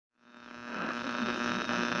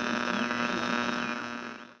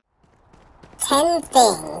10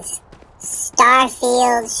 things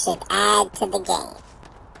Starfield should add to the game.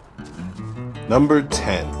 Number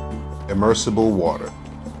 10, immersible water.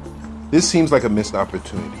 This seems like a missed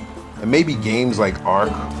opportunity, and maybe games like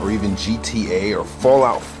Ark or even GTA or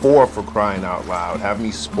Fallout 4, for crying out loud, have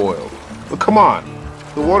me spoiled. But come on,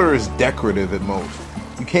 the water is decorative at most.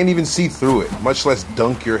 You can't even see through it, much less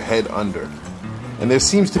dunk your head under. And there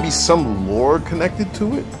seems to be some lore connected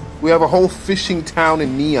to it. We have a whole fishing town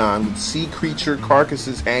in neon with sea creature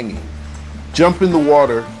carcasses hanging. Jump in the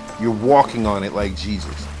water, you're walking on it like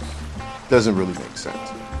Jesus. Doesn't really make sense.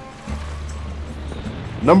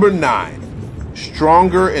 Number 9,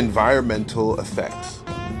 stronger environmental effects.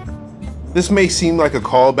 This may seem like a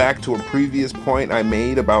callback to a previous point I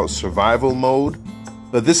made about survival mode,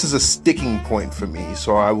 but this is a sticking point for me,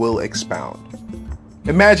 so I will expound.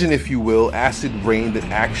 Imagine, if you will, acid rain that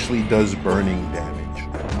actually does burning damage,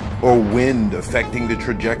 or wind affecting the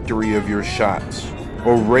trajectory of your shots,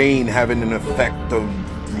 or rain having an effect of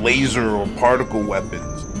laser or particle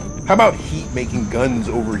weapons. How about heat making guns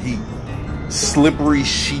overheat? Slippery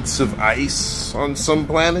sheets of ice on some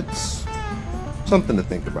planets? Something to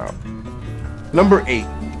think about. Number 8,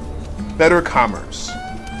 better commerce.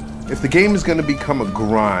 If the game is going to become a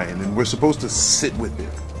grind and we're supposed to sit with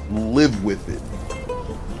it, live with it,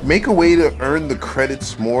 make a way to earn the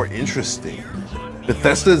credits more interesting.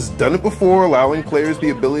 Bethesda's done it before, allowing players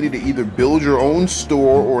the ability to either build your own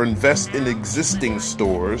store or invest in existing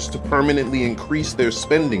stores to permanently increase their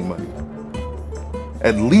spending money.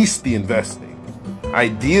 At least the investing.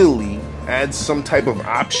 Ideally, add some type of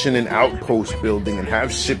option in outpost building and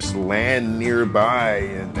have ships land nearby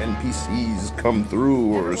and NPCs come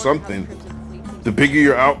through or something. The bigger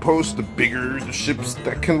your outpost, the bigger the ships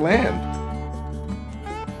that can land.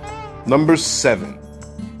 Number 7,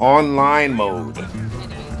 online mode.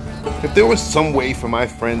 If there was some way for my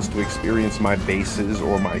friends to experience my bases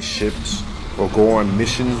or my ships, or go on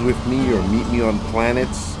missions with me or meet me on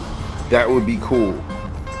planets, that would be cool.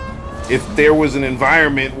 If there was an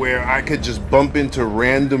environment where I could just bump into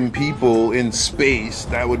random people in space,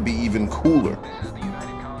 that would be even cooler.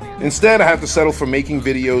 Instead, I have to settle for making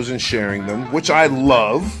videos and sharing them, which I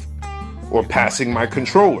love, or passing my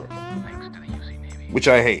controller, which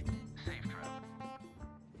I hate.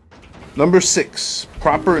 Number 6,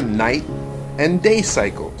 proper night and day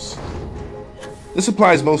cycles. This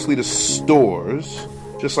applies mostly to stores.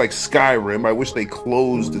 Just like Skyrim, I wish they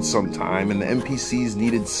closed at some time and the NPCs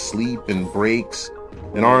needed sleep and breaks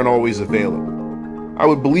and aren't always available. I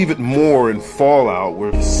would believe it more in Fallout,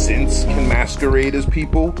 where synths can masquerade as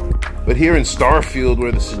people, but here in Starfield,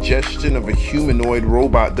 where the suggestion of a humanoid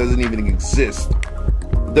robot doesn't even exist,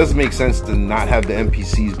 it doesn't make sense to not have the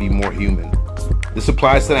NPCs be more human. This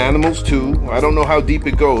applies to the animals too. I don't know how deep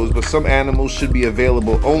it goes, but some animals should be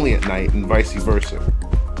available only at night and vice versa.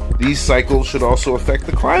 These cycles should also affect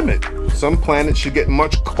the climate. Some planets should get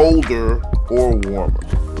much colder or warmer.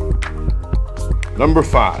 Number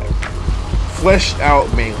 5, fleshed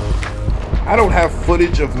out melee. I don't have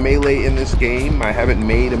footage of melee in this game. I haven't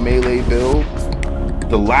made a melee build.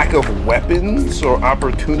 The lack of weapons or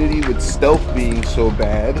opportunity with stealth being so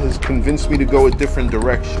bad has convinced me to go a different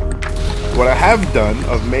direction. What I have done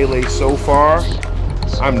of melee so far,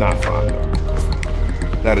 I'm not fond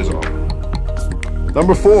of. That is all.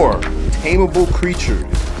 Number 4, tameable creatures.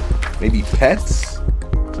 Maybe pets?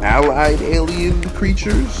 Allied alien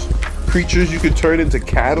creatures? Creatures you could turn into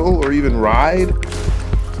cattle or even ride?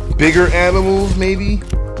 Bigger animals, maybe?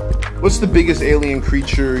 What's the biggest alien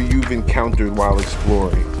creature you've encountered while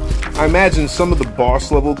exploring? I imagine some of the boss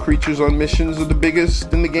level creatures on missions are the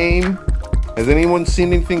biggest in the game. Has anyone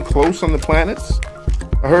seen anything close on the planets?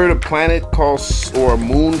 I heard a planet or a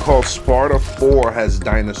moon called Sparta 4 has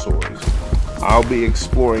dinosaurs. I'll be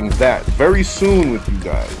exploring that very soon with you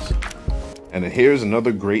guys. And here's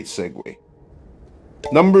another great segue.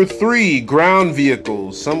 Number 3, ground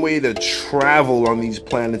vehicles. Some way to travel on these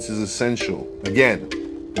planets is essential. Again,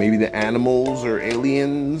 maybe the animals or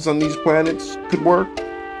aliens on these planets could work.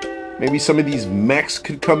 Maybe some of these mechs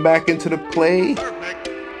could come back into the play.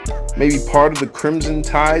 Maybe part of the Crimson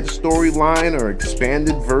Tide storyline or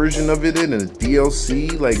expanded version of it in a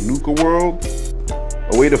DLC like Nuka World.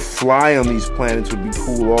 A way to fly on these planets would be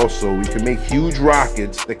cool also. We can make huge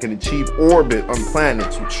rockets that can achieve orbit on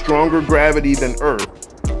planets with stronger gravity than Earth.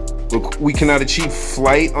 We cannot achieve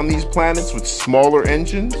flight on these planets with smaller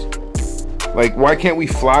engines. Like, why can't we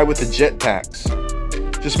fly with the jetpacks?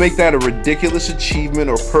 Just make that a ridiculous achievement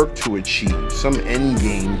or perk to achieve, some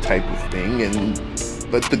endgame type of thing, and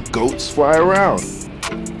let the goats fly around.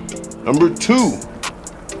 Number 2,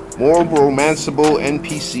 more romanceable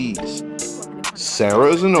NPCs.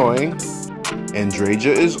 Sarah's annoying, Andreja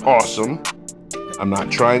is awesome. I'm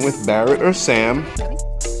not trying with Barrett or Sam.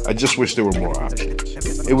 I just wish there were more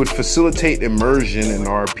options. It would facilitate immersion in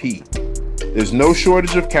RP. There's no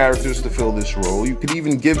shortage of characters to fill this role. You could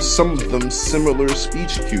even give some of them similar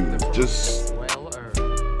speech cues. Just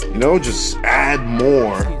add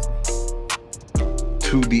more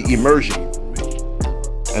to the immersion.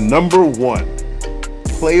 And number 1,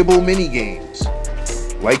 playable minigames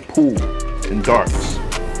like pool and darts.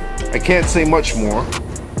 I can't say much more,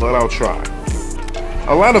 but I'll try.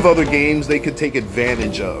 A lot of other games they could take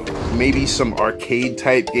advantage of. Maybe some arcade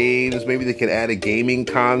type games. Maybe they could add a gaming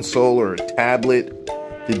console or a tablet.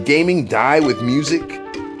 Did gaming die with music?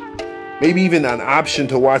 Maybe even an option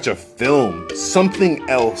to watch a film. Something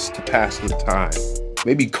else to pass the time.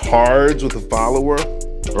 Maybe cards with a follower,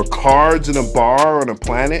 or cards in a bar on a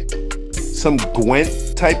planet. Some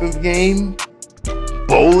Gwent type of game.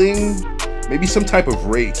 Bowling. Maybe some type of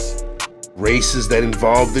race. Races that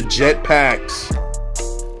involve the jetpacks.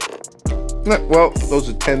 Well, those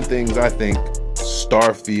are 10 things I think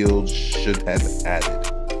Starfield should have added,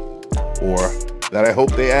 or that I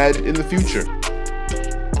hope they add in the future.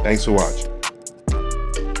 Thanks for watching.